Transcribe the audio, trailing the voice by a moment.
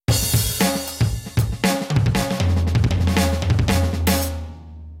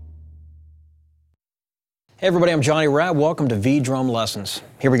Hey everybody, I'm Johnny Rabb. Welcome to V-Drum Lessons.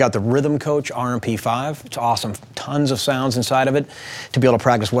 Here we got the Rhythm Coach RMP5. It's awesome. Tons of sounds inside of it to be able to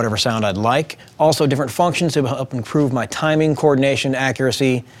practice whatever sound I'd like. Also different functions to help improve my timing, coordination,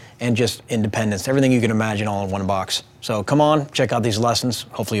 accuracy, and just independence. Everything you can imagine all in one box. So come on, check out these lessons.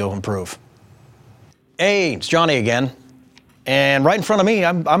 Hopefully you'll improve. Hey, it's Johnny again. And right in front of me,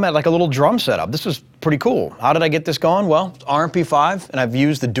 I'm at like a little drum setup. This is pretty cool. How did I get this going? Well, it's RMP5, and I've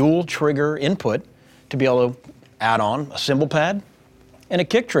used the dual trigger input to be able to add on a cymbal pad and a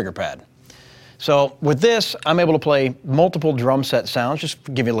kick trigger pad. So with this, I'm able to play multiple drum set sounds. Just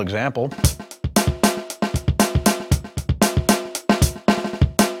to give you a little example.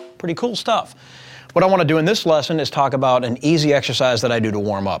 Pretty cool stuff. What I want to do in this lesson is talk about an easy exercise that I do to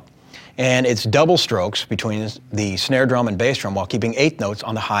warm up. And it's double strokes between the snare drum and bass drum while keeping eighth notes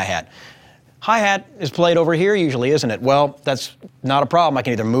on the hi-hat. Hi-hat is played over here usually, isn't it? Well, that's not a problem. I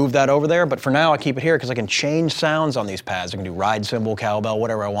can either move that over there, but for now I keep it here because I can change sounds on these pads. I can do ride cymbal, cowbell,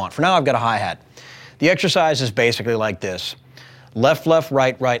 whatever I want. For now I've got a hi-hat. The exercise is basically like this. Left, left,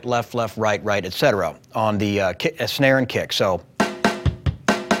 right, right, left, left, right, etc. on the snare and kick. So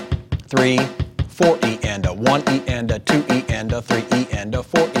 3, 4 E and a 1 E and a 2 E and a 3 E and a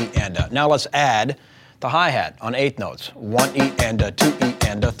 4 E and a. Now let's add the hi-hat on eighth notes. 1 E and a 2 E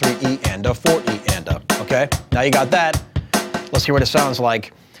and a 3 E and a 4 E and a. Okay? Now you got that. Let's hear what it sounds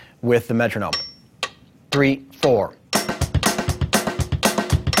like with the metronome. 3, 4.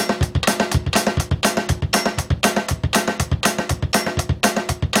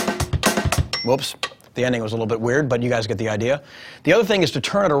 Whoops. The ending was a little bit weird, but you guys get the idea. The other thing is to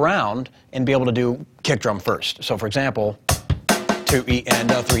turn it around and be able to do kick drum first. So for example, 2 E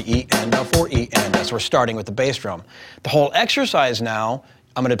and a 3 E and a 4 E and a. So we're starting with the bass drum. The whole exercise now,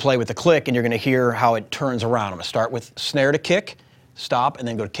 I'm going to play with the click and you're going to hear how it turns around. I'm going to start with snare to kick, stop, and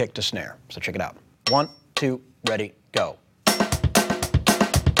then go to kick to snare. So check it out. 1, 2, ready, go.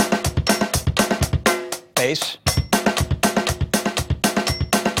 Bass.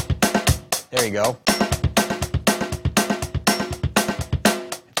 There you go.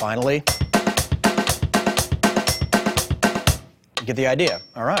 Finally. You get the idea.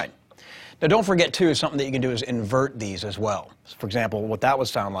 All right. Now don't forget too, something that you can do is invert these as well. For example, what that would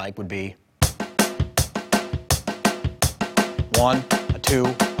sound like would be 1, a 2,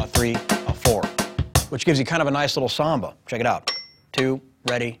 a 3, a 4, which gives you kind of a nice little samba. Check it out. 2,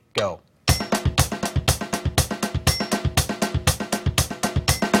 ready, go.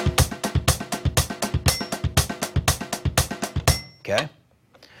 Okay?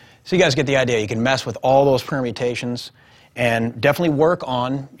 So you guys get the idea. You can mess with all those permutations and definitely work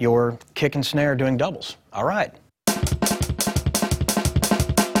on your kick and snare doing doubles. All right.